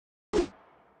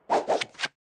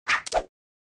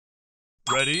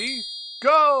Ready,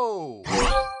 go!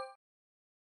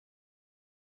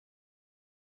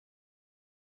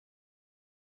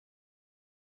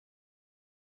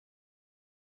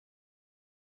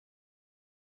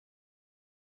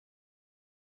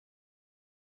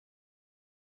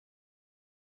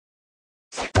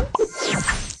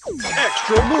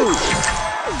 Extra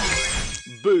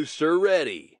move! Booster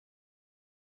ready.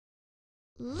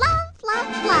 Love,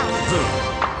 love, love.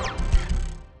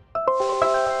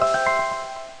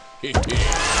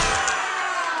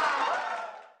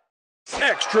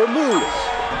 Extra move!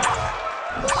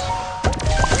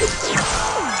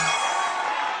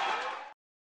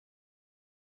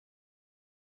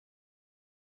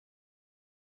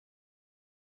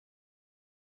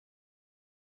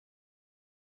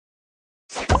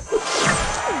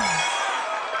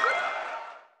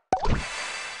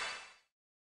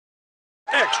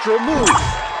 Extra move!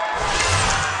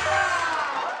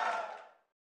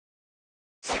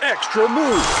 Extra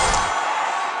move!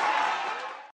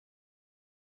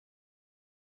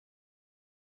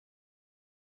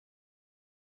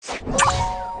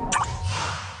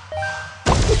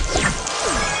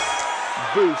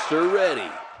 Booster ready.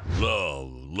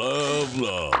 Love, love,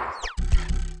 love.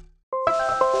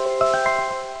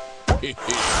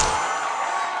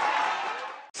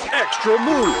 Extra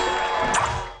move!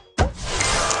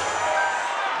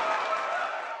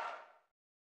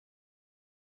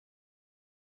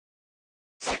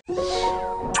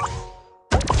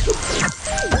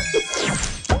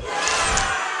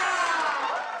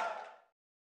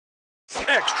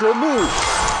 Extra move!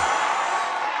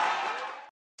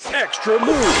 Extra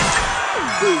move!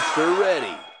 Booster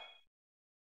ready.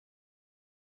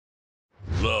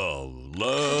 Love,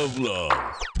 love, love.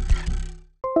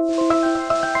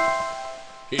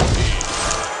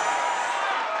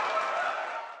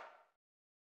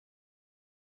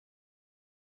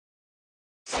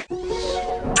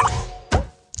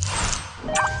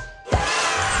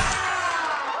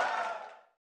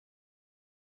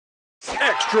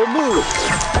 Extra move!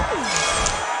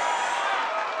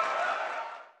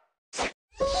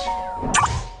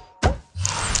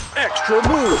 Extra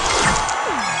move!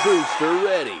 Booster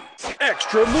ready.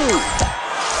 Extra move!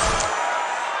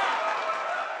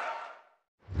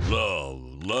 Love,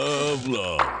 love,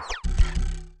 love.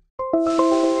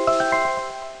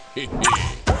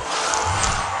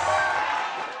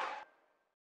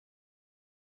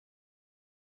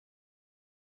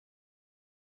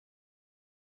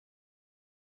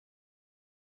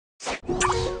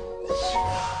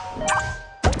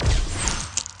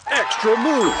 Extra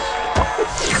move!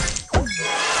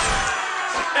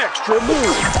 Extra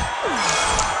move!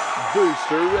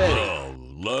 Booster ready.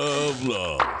 Love, love,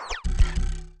 love.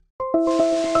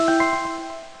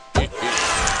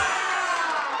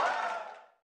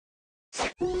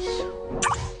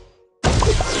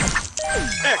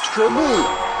 Extra move!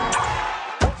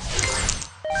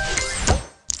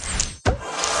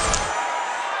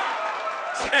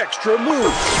 Extra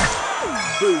move!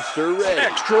 Booster ready.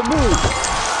 Extra move!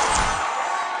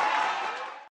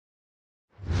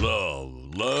 Love,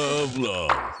 love,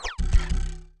 love.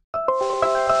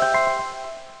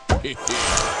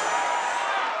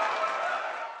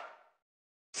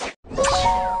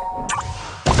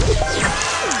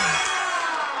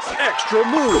 Extra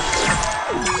move!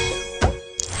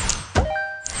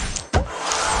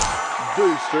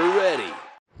 Booster ready.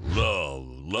 Love,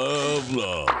 love,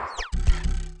 love.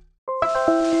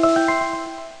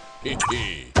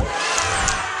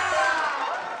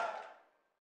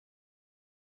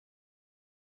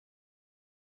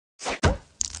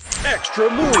 Extra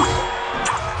move!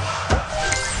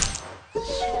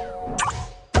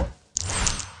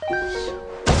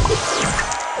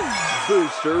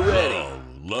 Booster ready.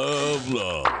 Love, love,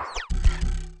 love.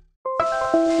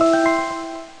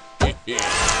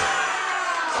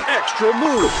 Extra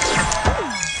move!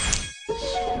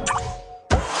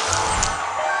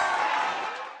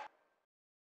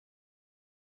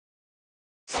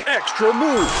 Extra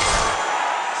move!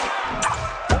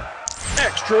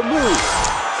 Extra move!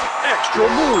 Extra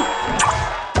move!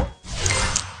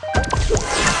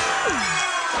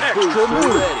 Extra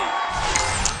move! Ready.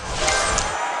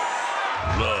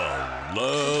 Love,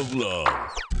 love, love.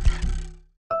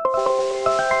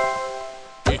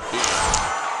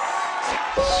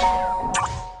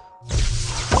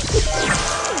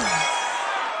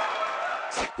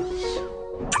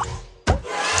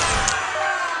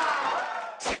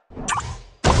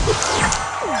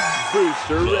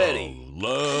 Booster ready.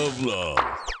 Love, love.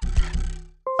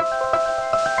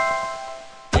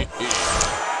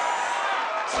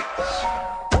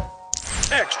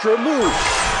 Extra move!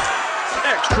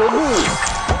 Extra move.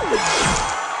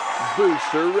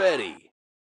 Booster ready.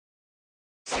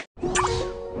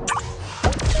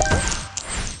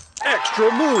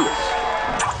 Extra move.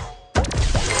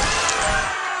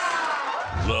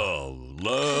 Love,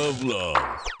 love,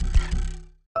 love.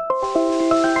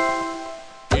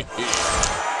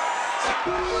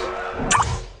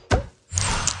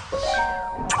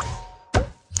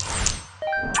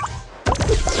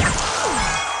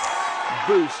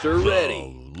 Booster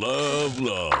ready. Love, love,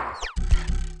 love.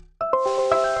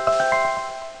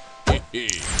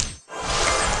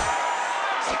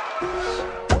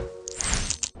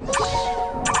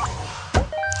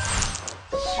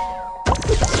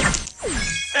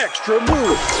 Extra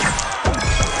move.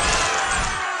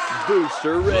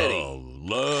 Booster ready.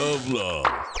 Love, love, love.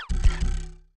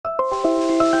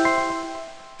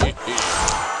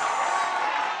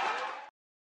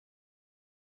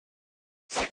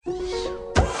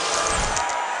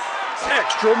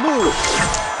 Extra move.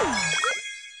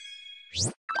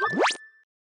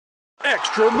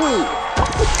 Extra move.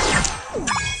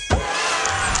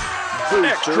 Booster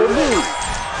Extra ready. move.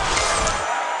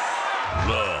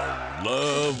 Love,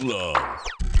 love, love.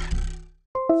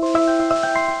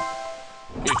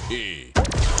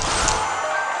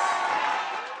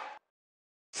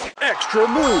 Extra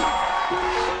move.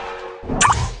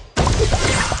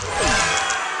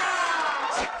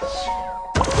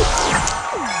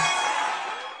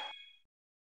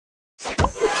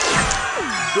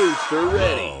 Booster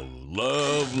ready.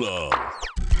 Love, love, love.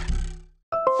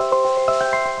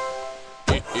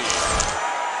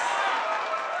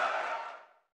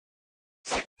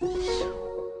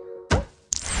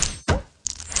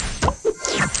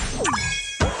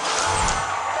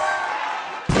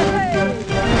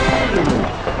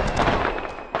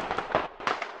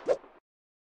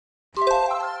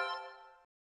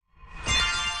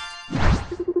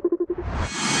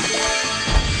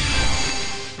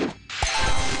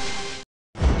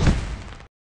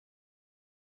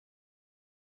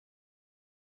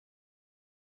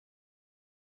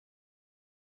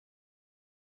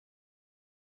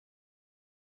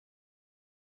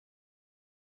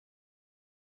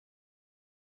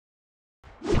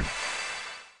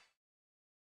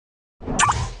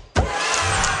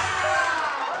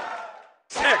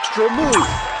 Extra move.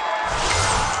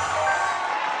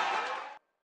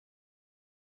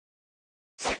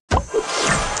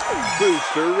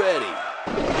 Booster ready.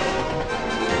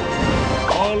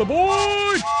 All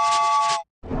aboard!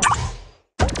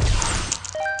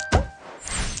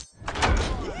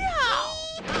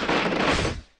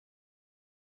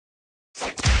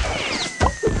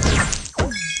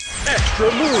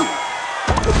 Extra move.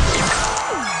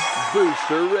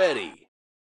 Booster ready.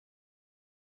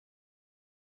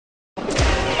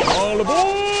 All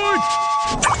aboard!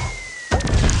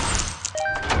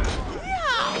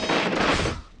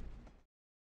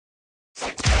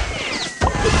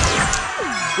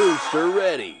 Booster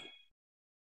ready.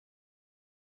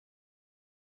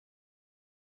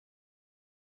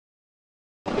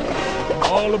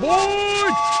 All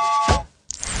aboard!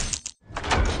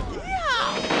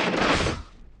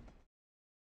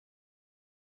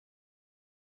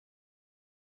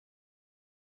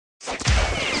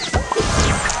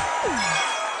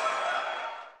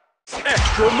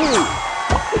 Extra move.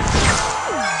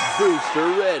 Booster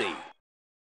ready.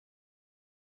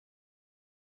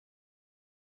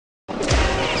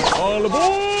 All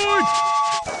aboard!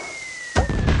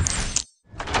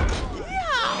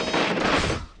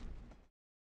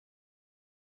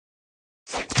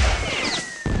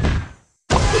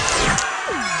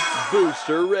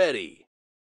 Booster ready.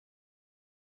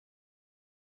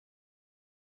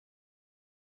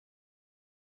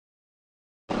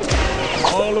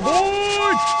 All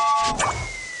aboard!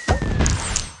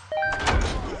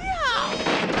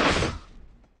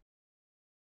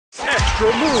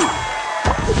 Extra move.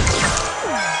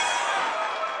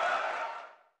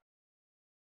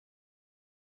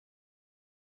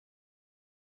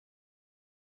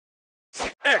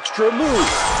 Extra move.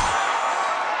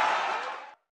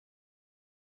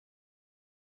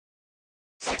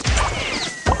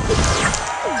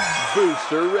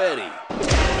 Booster ready.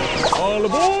 All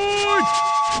aboard!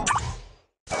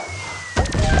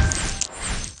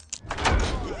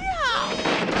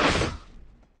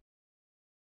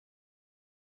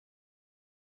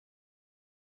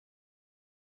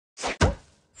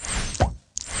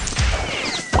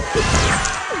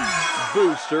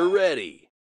 Booster ready.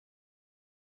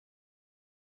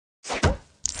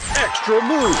 Extra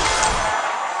move.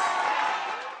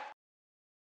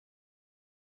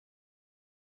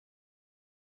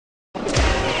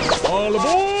 All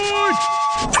aboard!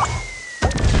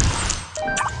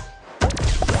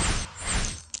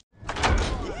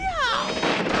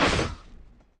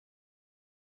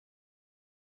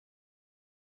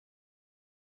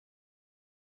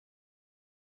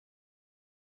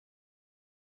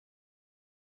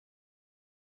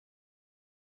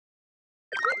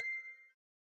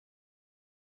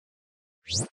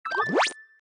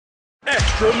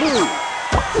 Extra move.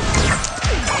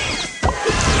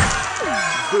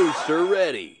 Booster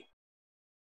ready.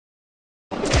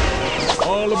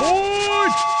 All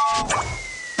aboard!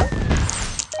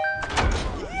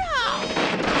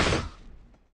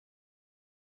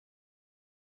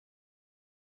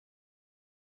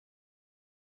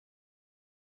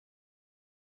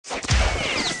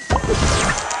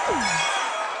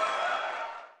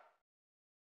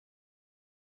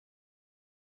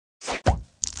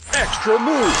 Extra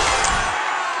move.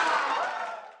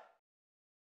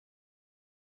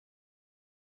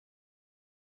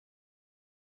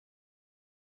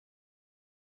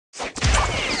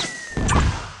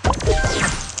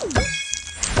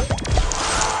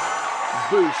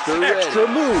 Booster ready. Extra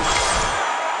move.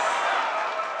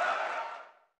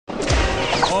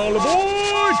 All aboard!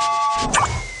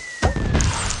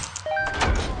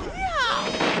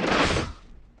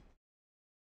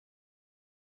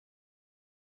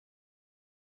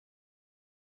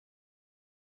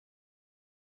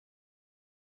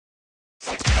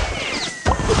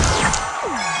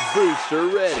 Booster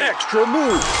ready. Extra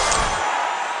move.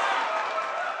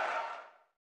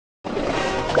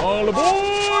 All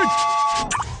aboard!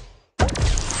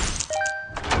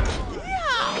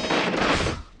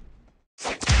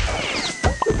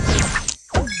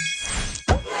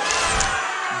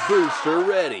 Booster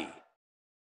ready.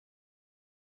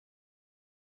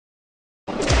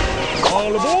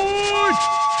 All aboard!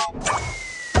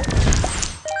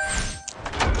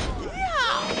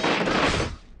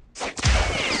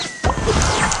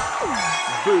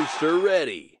 Booster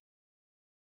ready.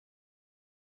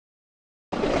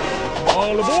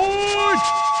 All aboard!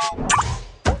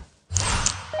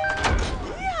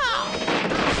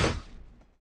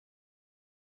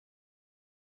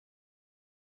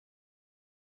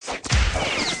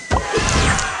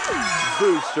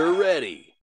 Booster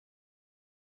ready.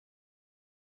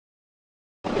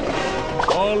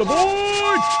 All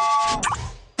aboard!